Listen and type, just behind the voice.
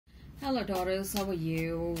Hello Taurus, how are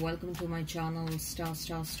you? Welcome to my channel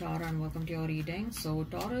star and welcome to your reading. So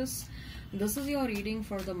Taurus, this is your reading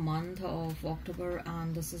for the month of October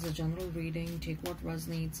and this is a general reading. Take what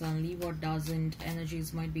resonates and leave what doesn't.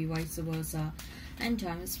 Energies might be vice versa and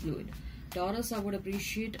time is fluid. Taurus, I would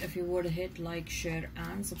appreciate if you would hit like, share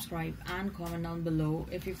and subscribe and comment down below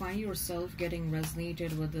if you find yourself getting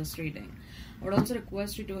resonated with this reading. I would also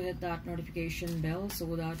request you to hit that notification bell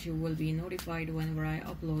so that you will be notified whenever I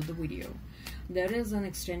upload the video. There is an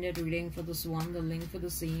extended reading for this one. The link for the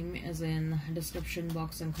same is in description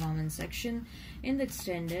box and comment section. In the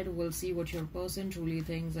extended, we'll see what your person truly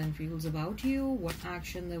thinks and feels about you, what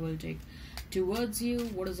action they will take towards you,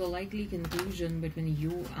 what is the likely conclusion between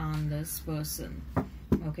you and this person.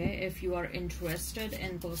 Okay, if you are interested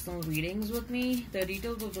in personal readings with me, the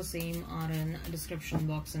details of the same are in description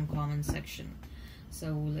box and comment section.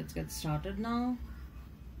 So let's get started now.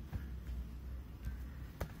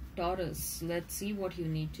 Taurus, let's see what you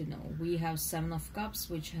need to know. We have 7 of Cups,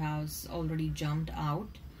 which has already jumped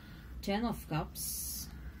out. 10 of Cups,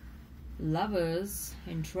 Lovers,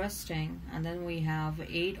 interesting, and then we have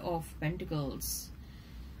 8 of Pentacles.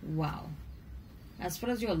 Wow. As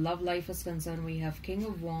far as your love life is concerned, we have King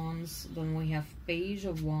of Wands, then we have Page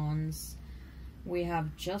of Wands, we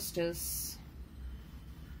have Justice,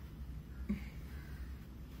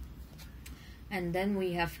 and then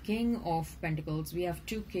we have King of Pentacles. We have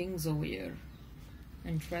 2 kings over here.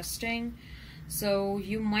 Interesting. So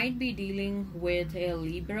you might be dealing with a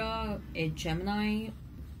Libra, a Gemini,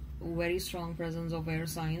 very strong presence of air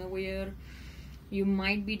sign over here. You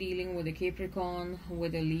might be dealing with a Capricorn,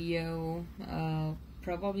 with a Leo,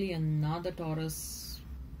 probably another Taurus.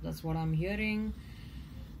 That's what I'm hearing.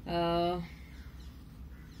 Virgo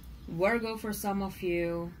for some of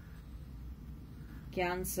you.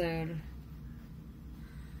 Cancer.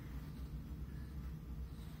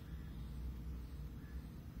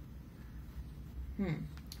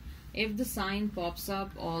 If the sign pops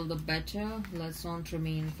up, all the better. Let's not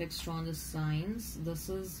remain fixed on the signs. This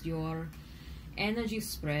is your energy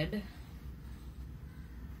spread.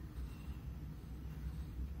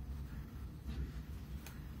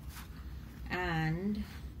 And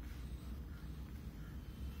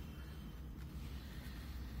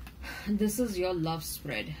this is your love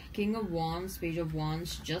spread. King of Wands, Page of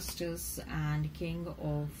Wands, Justice, and King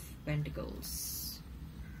of Pentacles.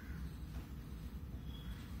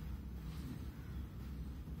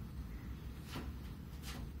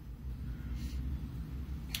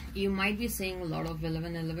 You might be seeing a lot of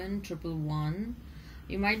 1111, 111.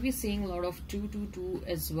 You might be seeing a lot of 222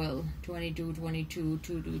 as well. 22, 22,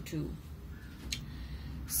 222.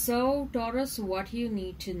 So Taurus, what you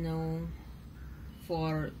need to know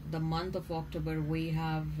for the month of October, we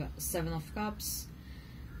have 7 of Cups,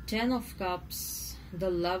 10 of Cups, the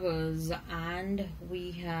Lovers, and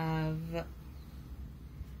we have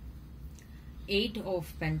 8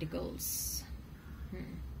 of Pentacles.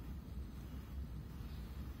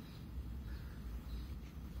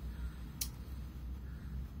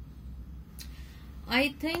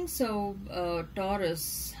 I think so,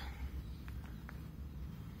 Taurus.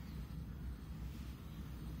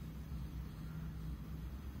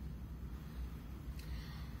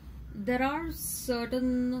 There are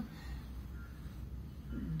certain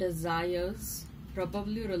desires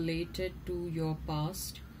probably related to your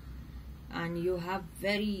past, and you have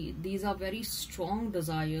these are very strong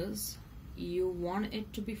desires. You want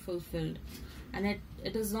it to be fulfilled, and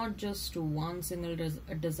it is not just one single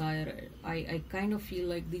desire. I kind of feel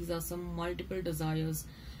like these are some multiple desires.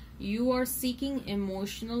 You are seeking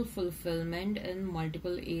emotional fulfillment in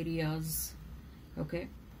multiple areas, okay,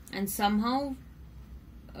 and somehow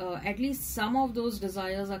at least some of those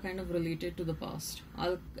desires are kind of related to the past.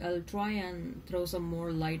 I'll try and throw some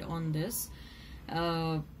more light on this.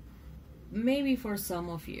 Maybe for some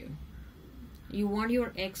of you, you want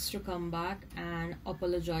your ex to come back and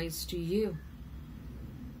apologize to you.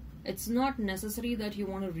 It's not necessary that you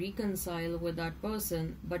want to reconcile with that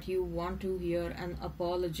person, but you want to hear an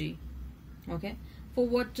apology, okay, for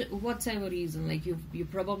whatever reason. Like you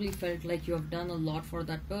probably felt like you have done a lot for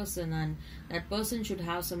that person, and that person should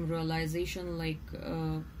have some realization like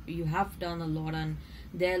you have done a lot and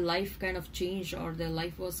their life kind of changed, or their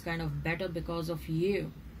life was kind of better because of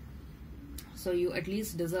you. So you at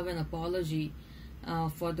least deserve an apology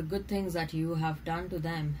for the good things that you have done to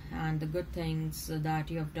them and the good things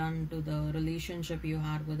that you have done to the relationship you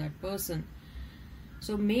had with that person.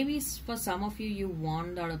 So maybe for some of you, you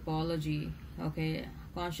want that apology, okay?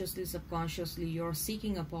 Consciously, subconsciously, you're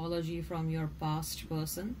seeking apology from your past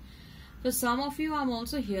person. For some of you, I'm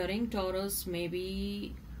also hearing, Taurus,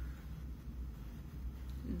 maybe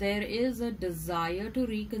there is a desire to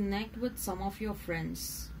reconnect with some of your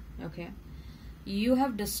friends. Okay, you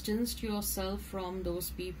have distanced yourself from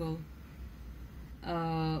those people,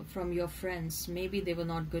 from your friends. Maybe they were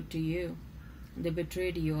not good to you, they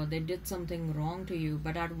betrayed you, or they did something wrong to you,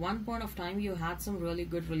 but at one point of time you had some really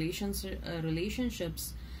good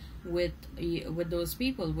relationships with those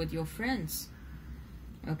people, with your friends.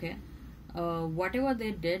 Okay, whatever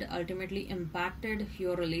they did ultimately impacted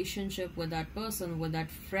your relationship with that person, with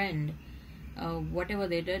that friend. Whatever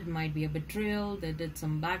they did might be a betrayal, they did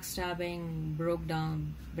some backstabbing,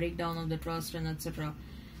 breakdown of the trust, and etc.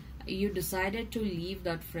 You decided to leave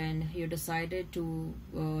that friend, you decided to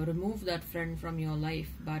remove that friend from your life.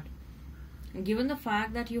 But given the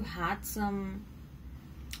fact that you had some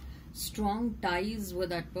strong ties with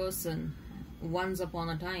that person once upon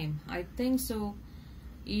a time, I think so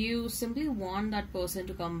you simply want that person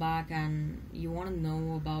to come back, and you want to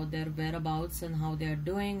know about their whereabouts and how they are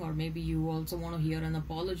doing, or maybe you also want to hear an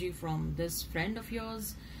apology from this friend of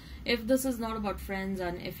yours. If this is not about friends,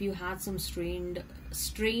 and if you had some strained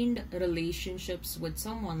relationships with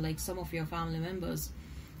someone, like some of your family members,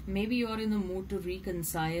 maybe you are in the mood to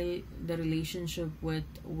reconcile the relationship with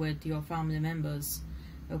your family members.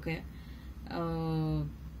 Okay,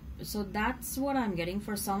 so that's what I'm getting.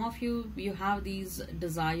 For some of you, you have these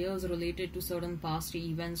desires related to certain past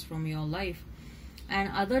events from your life,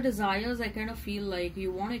 and other desires, I kind of feel like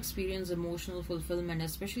you want to experience emotional fulfillment,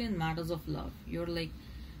 especially in matters of love. You're like,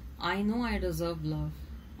 I know I deserve love.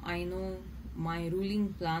 I know my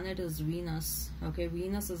ruling planet is Venus. Okay,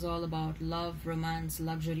 Venus is all about love, romance,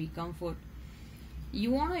 luxury, comfort.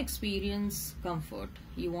 You want to experience comfort.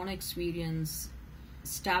 You want to experience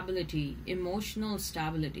stability, emotional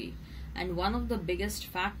stability. And one of the biggest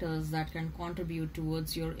factors that can contribute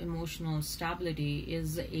towards your emotional stability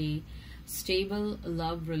is a stable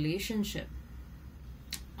love relationship.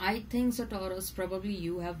 I think so, Taurus, probably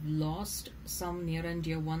you have lost some near and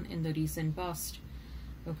dear one in the recent past.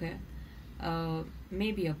 Okay,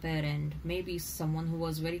 maybe a parent, maybe someone who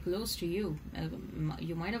was very close to you.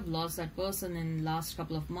 You might have lost that person in last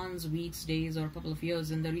couple of months, weeks, days, or couple of years,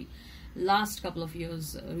 in the last couple of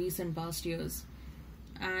years, recent past years.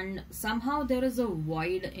 And somehow there is a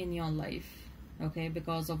void in your life, okay,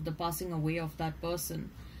 because of the passing away of that person.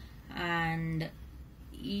 And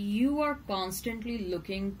you are constantly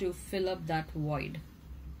looking to fill up that void.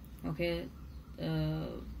 Okay,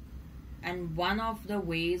 and one of the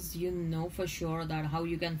ways you know for sure that how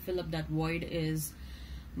you can fill up that void is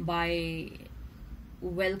by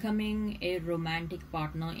welcoming a romantic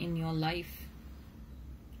partner in your life.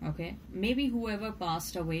 Okay, maybe whoever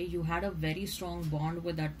passed away, you had a very strong bond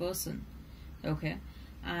with that person. Okay,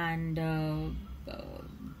 and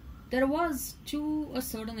there was, to a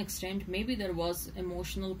certain extent, maybe there was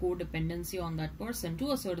emotional codependency on that person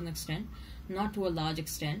to a certain extent, not to a large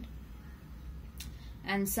extent.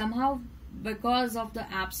 And somehow, because of the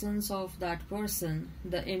absence of that person,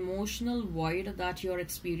 the emotional void that you're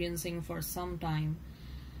experiencing for some time,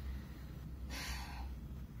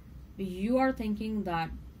 you are thinking that,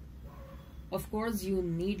 of course, you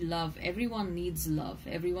need love. Everyone needs love.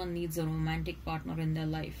 Everyone needs a romantic partner in their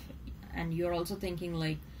life. And you're also thinking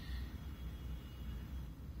like,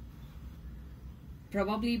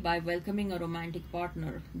 probably by welcoming a romantic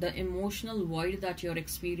partner, the emotional void that you're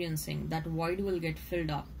experiencing, that void will get filled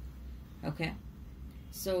up. Okay,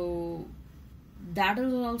 so that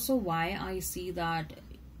is also why I see that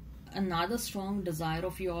another strong desire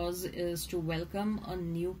of yours is to welcome a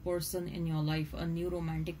new person in your life, a new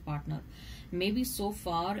romantic partner. Maybe so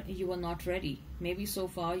far you were not ready. Maybe so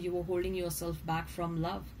far you were holding yourself back from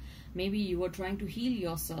love. Maybe you were trying to heal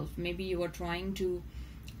yourself. Maybe you were trying to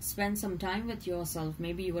spend some time with yourself.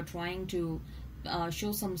 Maybe you were trying to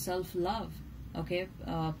show some self-love. Okay,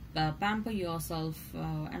 pamper yourself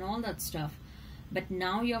and all that stuff. But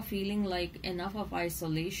now you're feeling like enough of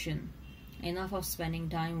isolation, enough of spending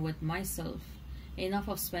time with myself, enough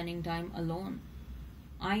of spending time alone.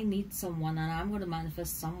 I need someone, and I'm going to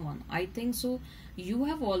manifest someone. I think so. You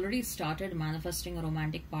have already started manifesting a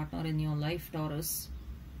romantic partner in your life, Taurus,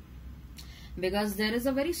 because there is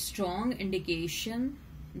a very strong indication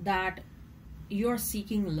that you're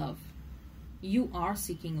seeking love. You are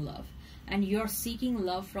seeking love, and you're seeking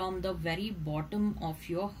love from the very bottom of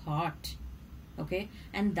your heart. Okay,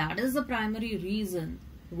 and that is the primary reason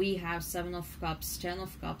we have 7 of Cups, 10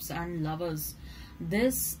 of Cups, and Lovers.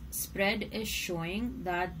 This spread is showing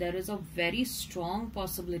that there is a very strong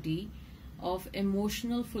possibility of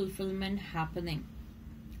emotional fulfillment happening.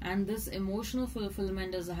 And this emotional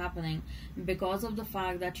fulfillment is happening because of the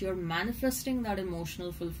fact that you're manifesting that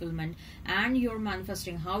emotional fulfillment. And you're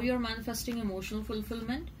manifesting, how you're manifesting emotional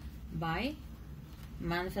fulfillment? By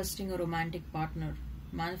manifesting a romantic partner,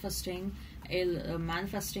 manifesting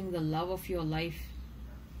manifesting the love of your life.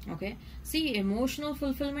 Okay, see, emotional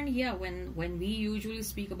fulfillment, yeah, when we usually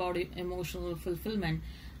speak about emotional fulfillment,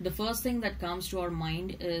 the first thing that comes to our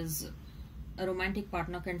mind is a romantic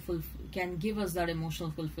partner can give us that emotional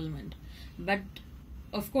fulfillment. But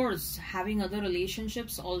of course, having other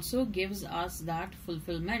relationships also gives us that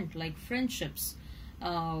fulfillment, like friendships,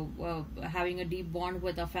 having a deep bond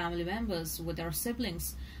with our family members, with our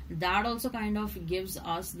siblings, that also kind of gives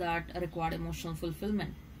us that required emotional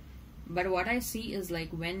fulfillment. But what I see is, like,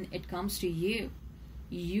 when it comes to you,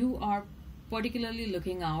 you are particularly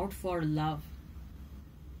looking out for love.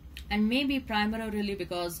 And maybe primarily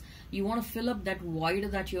because you want to fill up that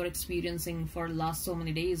void that you're experiencing for last so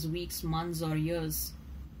many days, weeks, months, or years.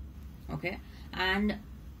 Okay? And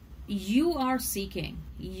you are seeking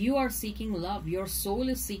love. Your soul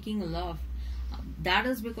is seeking love. That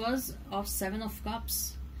is because of Seven of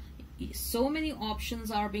Cups. So many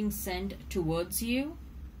options are being sent towards you,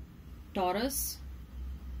 Taurus.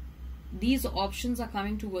 These options are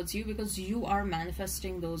coming towards you because you are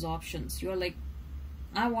manifesting those options. You're like,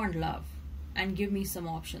 I want love, and give me some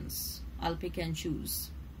options. I'll pick and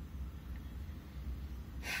choose.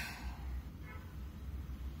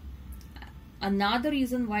 Another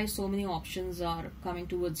reason why so many options are coming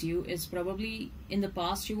towards you is probably in the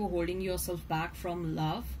past you were holding yourself back from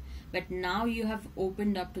love, but now you have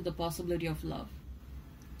opened up to the possibility of love.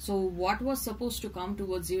 So what was supposed to come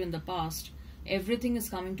towards you in the past, everything is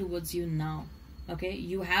coming towards you now. Okay,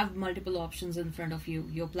 you have multiple options in front of you.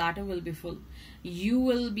 Your platter will be full. You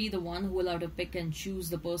will be the one who will have to pick and choose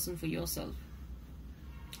the person for yourself.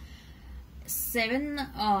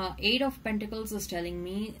 Eight of Pentacles is telling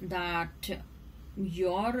me that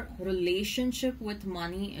your relationship with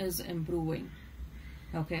money is improving.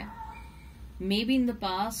 Okay, maybe in the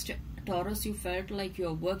past, Taurus, you felt like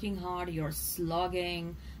you're working hard, you're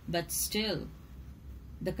slogging, but still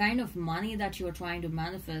the kind of money that you are trying to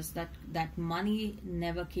manifest, that money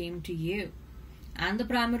never came to you. And the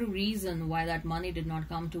primary reason why that money did not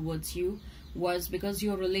come towards you was because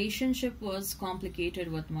your relationship was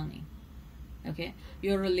complicated with money. Okay,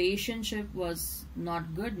 your relationship was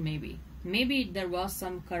not good. Maybe there was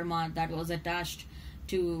some karma that was attached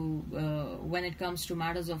to when it comes to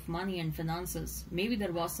matters of money and finances. Maybe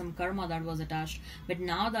there was some karma that was attached, but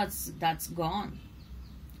now that's gone.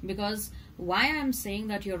 Because why I'm saying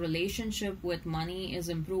that your relationship with money is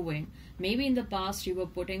improving, maybe in the past you were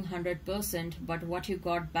putting 100%, but what you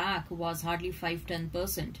got back was hardly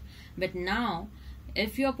 5-10%. But now,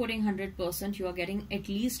 if you're putting 100%, you are getting at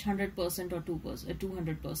least 100% or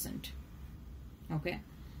 200%. Okay,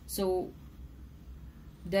 so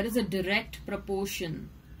there is a direct proportional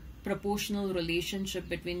relationship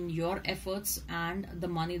between your efforts and the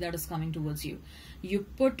money that is coming towards you. You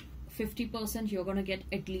put 50%, you're going to get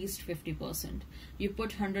at least 50%. You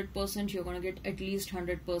put 100%, you're going to get at least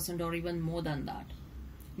 100% or even more than that.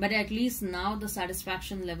 But at least now the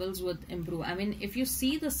satisfaction levels would improve. I mean, if you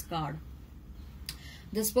see this card,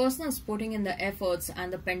 this person is putting in the efforts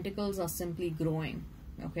and the pentacles are simply growing.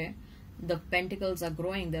 Okay, the pentacles are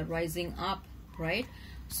growing, they're rising up, right?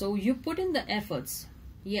 So you put in the efforts.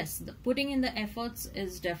 Yes, the putting in the efforts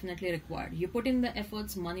is definitely required. You put in the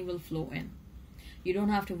efforts, money will flow in. You don't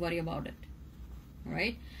have to worry about it.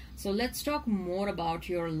 Right? So let's talk more about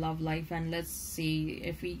your love life, and let's see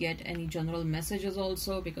if we get any general messages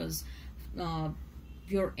also, because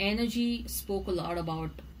your energy spoke a lot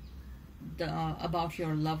about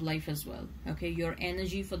your love life as well. Okay, your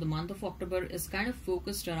energy for the month of October is kind of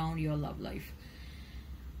focused around your love life.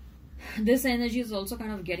 This energy is also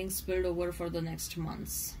kind of getting spilled over for the next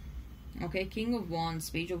months. Okay, King of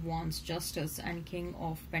Wands, Page of Wands, Justice, and King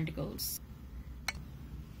of Pentacles.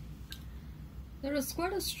 There is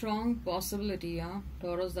quite a strong possibility,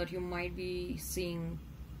 Taurus, that you might be seeing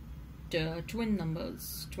twin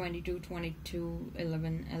numbers, 22, 22,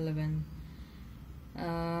 11, 11.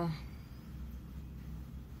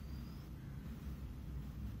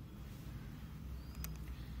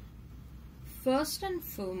 First and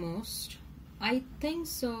foremost, I think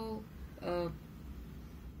so,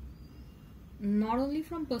 not only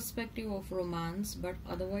from perspective of romance, but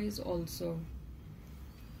otherwise also,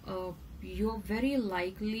 you're very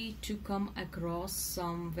likely to come across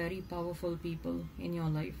some very powerful people in your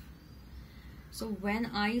life. So when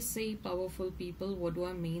I say powerful people, what do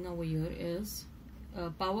I mean over here is,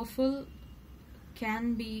 powerful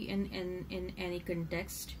can be in any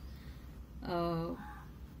context.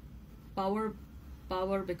 power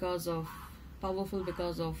because of powerful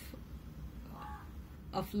because of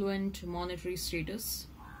affluent monetary status,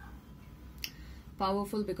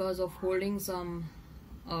 powerful because of holding some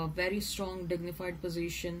very strong dignified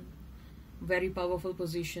position, very powerful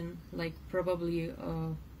position, like probably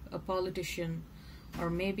a politician, or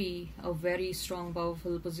maybe a very strong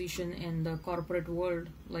powerful position in the corporate world,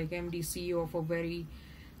 like MD CEO of a very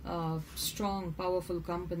strong powerful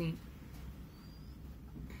company.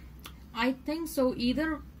 I think so,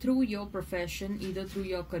 either through your profession, either through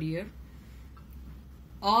your career,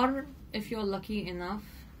 or if you're lucky enough,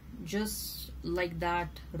 just like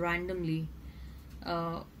that randomly,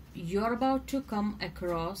 you're about to come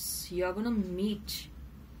across, you're gonna meet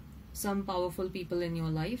some powerful people in your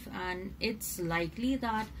life, and it's likely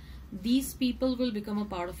that these people will become a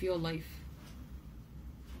part of your life.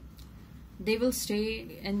 They will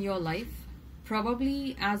stay in your life,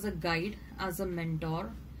 probably as a guide, as a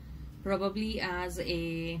mentor, probably as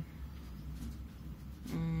a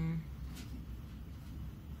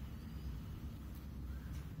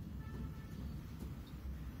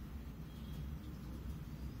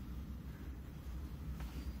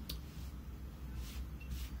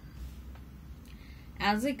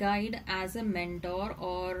as a guide, as a mentor,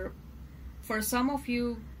 or for some of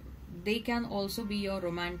you, they can also be your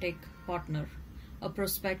romantic partner, a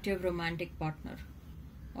prospective romantic partner.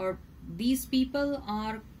 Or these people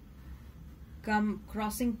are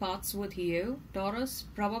crossing paths with you, Taurus,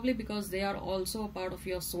 probably because they are also a part of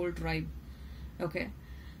your soul tribe. Okay,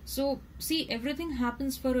 so see, everything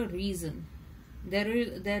happens for a reason.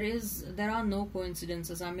 There are no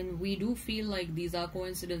coincidences. I mean, we do feel like these are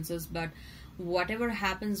coincidences, but whatever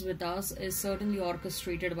happens with us is certainly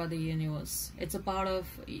orchestrated by the universe. It's a part of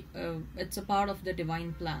the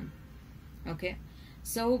divine plan. Okay,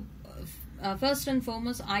 so first and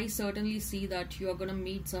foremost, I certainly see that you are going to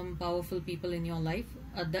meet some powerful people in your life.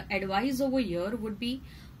 The advice over here would be,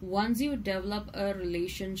 once you develop a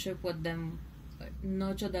relationship with them,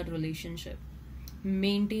 nurture that relationship,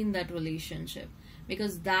 maintain that relationship,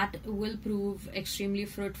 because that will prove extremely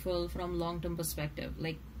fruitful from long-term perspective,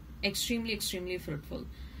 like extremely fruitful.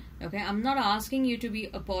 Okay, I'm not asking you to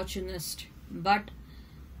be opportunist, but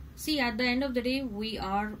see, at the end of the day, we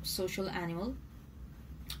are social animal,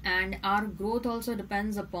 and our growth also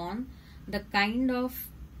depends upon the kind of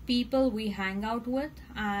people we hang out with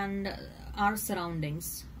and our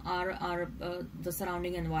surroundings, the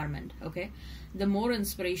surrounding environment. Okay, the more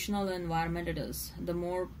inspirational the environment it is, the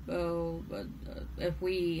more if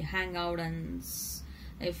we hang out and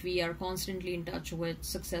if we are constantly in touch with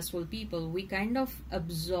successful people, we kind of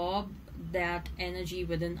absorb that energy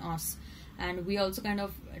within us, and we also kind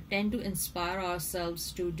of tend to inspire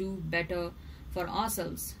ourselves to do better for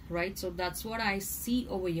ourselves, right? So that's what I see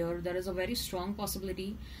over here. There is a very strong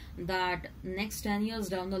possibility that next 10 years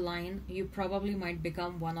down the line, you probably might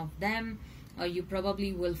become one of them, or you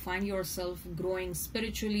probably will find yourself growing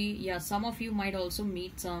spiritually. Yeah, some of you might also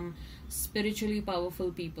meet some spiritually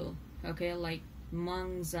powerful people, okay, like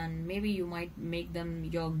monks, and maybe you might make them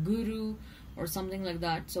your guru or something like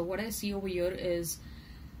that. So what I see over here is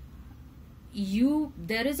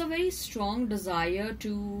there is a very strong desire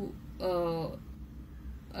to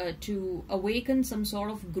awaken some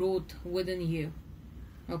sort of growth within you.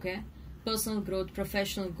 Okay, personal growth,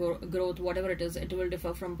 professional growth, whatever it is, it will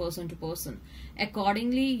differ from person to person.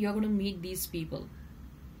 Accordingly, you're going to meet these people.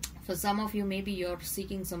 For some of you, maybe you're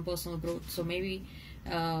seeking some personal growth, so maybe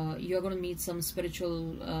you're going to meet some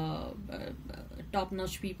spiritual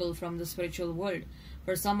top-notch people from the spiritual world.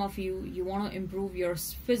 For some of you, you want to improve your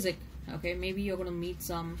physique. Okay, maybe you're going to meet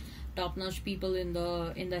some top-notch people in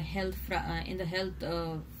the health from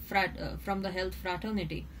the health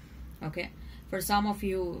fraternity. Okay, for some of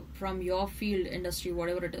you, from your field, industry,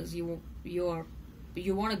 whatever it is, you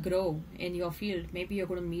want to grow in your field, maybe you're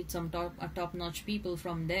going to meet some top-notch people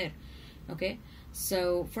from there. Okay,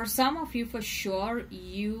 so for some of you, for sure,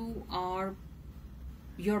 you're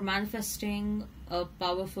manifesting a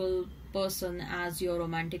powerful person as your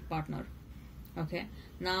romantic partner. Okay,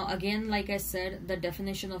 now again, like I said, the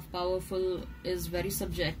definition of powerful is very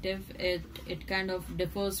subjective. It kind of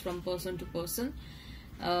differs from person to person.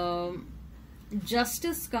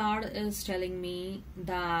 Justice card is telling me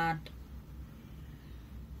that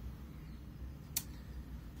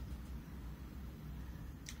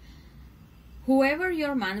whoever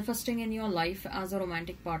you're manifesting in your life as a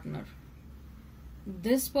romantic partner,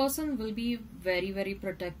 this person will be very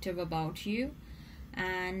protective about you,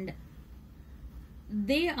 and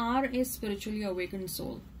they are a spiritually awakened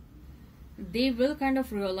soul. They will kind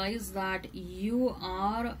of realize that you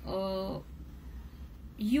are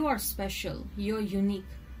special, you're unique.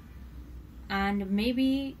 and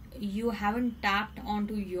maybe you haven't tapped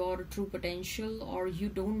onto your true potential, or you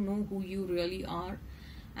don't know who you really are,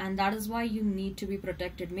 and that is why you need to be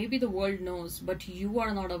protected. Maybe the world knows, but you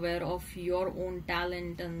are not aware of your own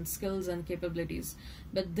talent and skills and capabilities.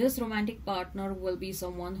 But this romantic partner will be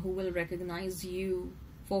someone who will recognize you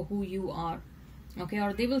for who you are, okay?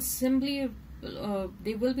 Or they will simply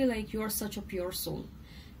they will be like, you are such a pure soul,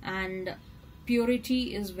 and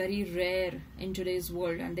purity is very rare in today's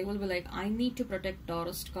world, and they will be like, I need to protect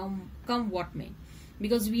Taurus, come what may,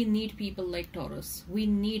 because we need people like Taurus, we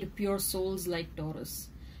need pure souls like Taurus,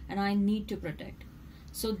 and I need to protect.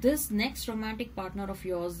 So this next romantic partner of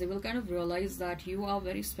yours, they will kind of realize that you are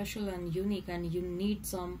very special and unique, and you need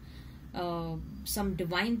some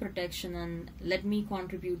divine protection, and let me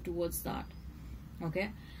contribute towards that,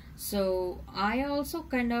 okay? So I also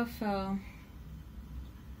kind of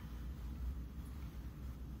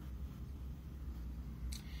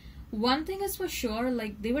one thing is for sure,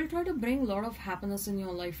 like, they will try to bring a lot of happiness in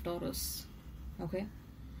your life, Taurus, okay?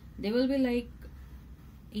 They will be like,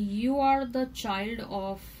 you are the child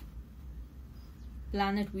of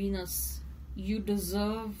planet Venus, you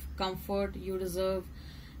deserve comfort, you deserve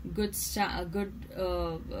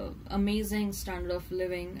amazing standard of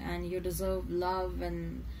living, and you deserve love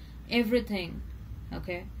and everything,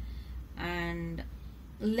 okay? And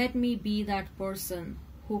let me be that person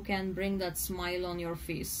who can bring that smile on your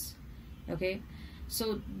face, okay?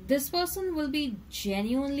 So this person will be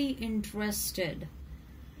genuinely interested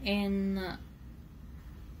in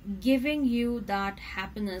giving you that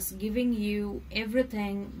happiness, giving you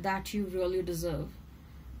everything that you really deserve,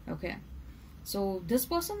 okay? So this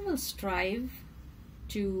person will strive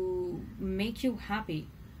to make you happy,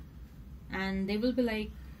 and they will be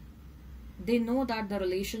like, they know that the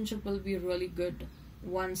relationship will be really good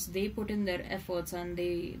once they put in their efforts, and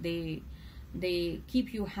they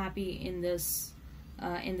keep you happy in this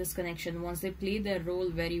connection, once they play their role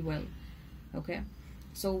very well, okay?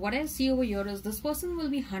 So what I see over here is this person will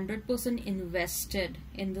be 100% invested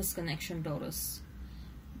in this connection, Taurus.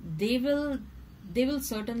 They will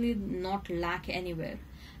certainly not lack anywhere.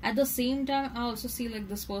 At the same time, I also see like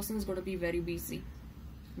this person is going to be very busy,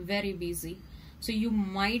 very busy. So you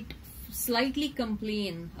might slightly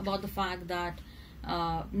complain about the fact that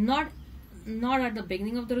not at the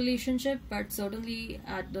beginning of the relationship, but certainly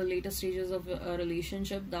at the later stages of a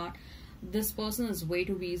relationship, that this person is way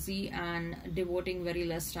too busy and devoting very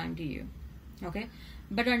less time to you, okay?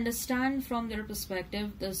 But understand from their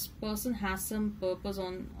perspective, this person has some purpose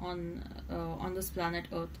on this planet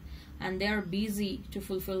Earth, and they are busy to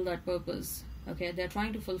fulfill that purpose, okay? They're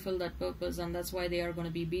trying to fulfill that purpose, and that's why they are going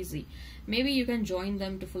to be busy. Maybe you can join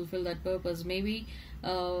them to fulfill that purpose. Maybe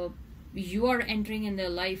you are entering in their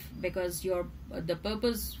life because the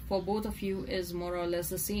purpose for both of you is more or less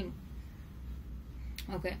the same,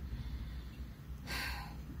 okay?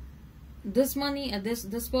 This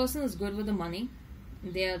person is good with the money.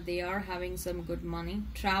 They are having some good money.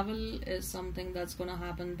 Travel is something that's going to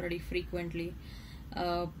happen pretty frequently.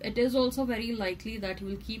 It is also very likely that you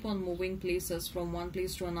will keep on moving places from one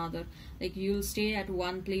place to another. Like, you'll stay at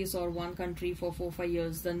one place or one country for 4-5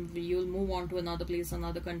 years, then you'll move on to another place,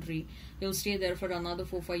 another country. You'll stay there for another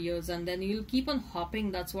 4-5 years, and then you'll keep on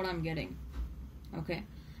hopping. That's what I'm getting, okay?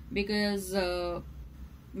 Because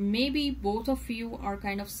maybe both of you are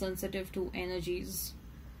kind of sensitive to energies,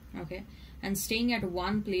 okay? And staying at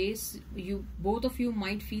one place, both of you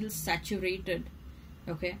might feel saturated,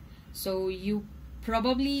 okay? So you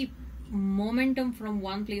probably, momentum from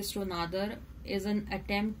one place to another is an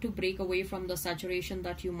attempt to break away from the saturation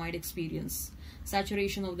that you might experience,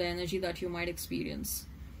 saturation of the energy that you might experience,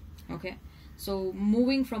 okay? So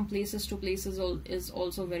moving from places to places is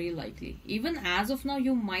also very likely. Even as of now,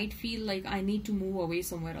 you might feel like, I need to move away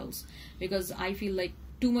somewhere else because I feel like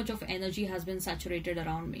too much of energy has been saturated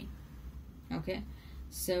around me, okay?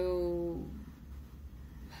 So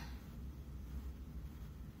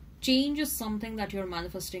change is something that you're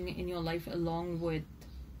manifesting in your life along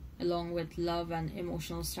with love and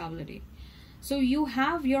emotional stability. So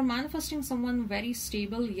you're manifesting someone very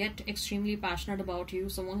stable yet extremely passionate about you,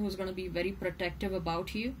 someone who's going to be very protective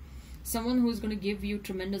about you, someone who's going to give you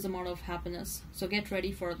tremendous amount of happiness. So get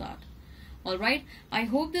ready for that. Alright, I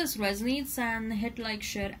hope this resonates, and hit like,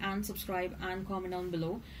 share and subscribe and comment down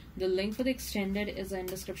below. The link for the extended is in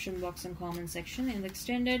description box and comment section. In the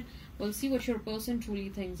extended, we'll see what your person truly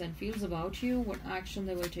thinks and feels about you, what action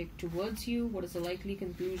they will take towards you, what is the likely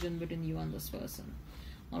conclusion between you and this person.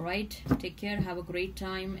 Alright, take care, have a great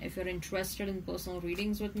time. If you're interested in personal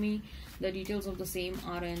readings with me, the details of the same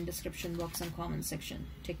are in description box and comment section.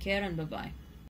 Take care and bye-bye.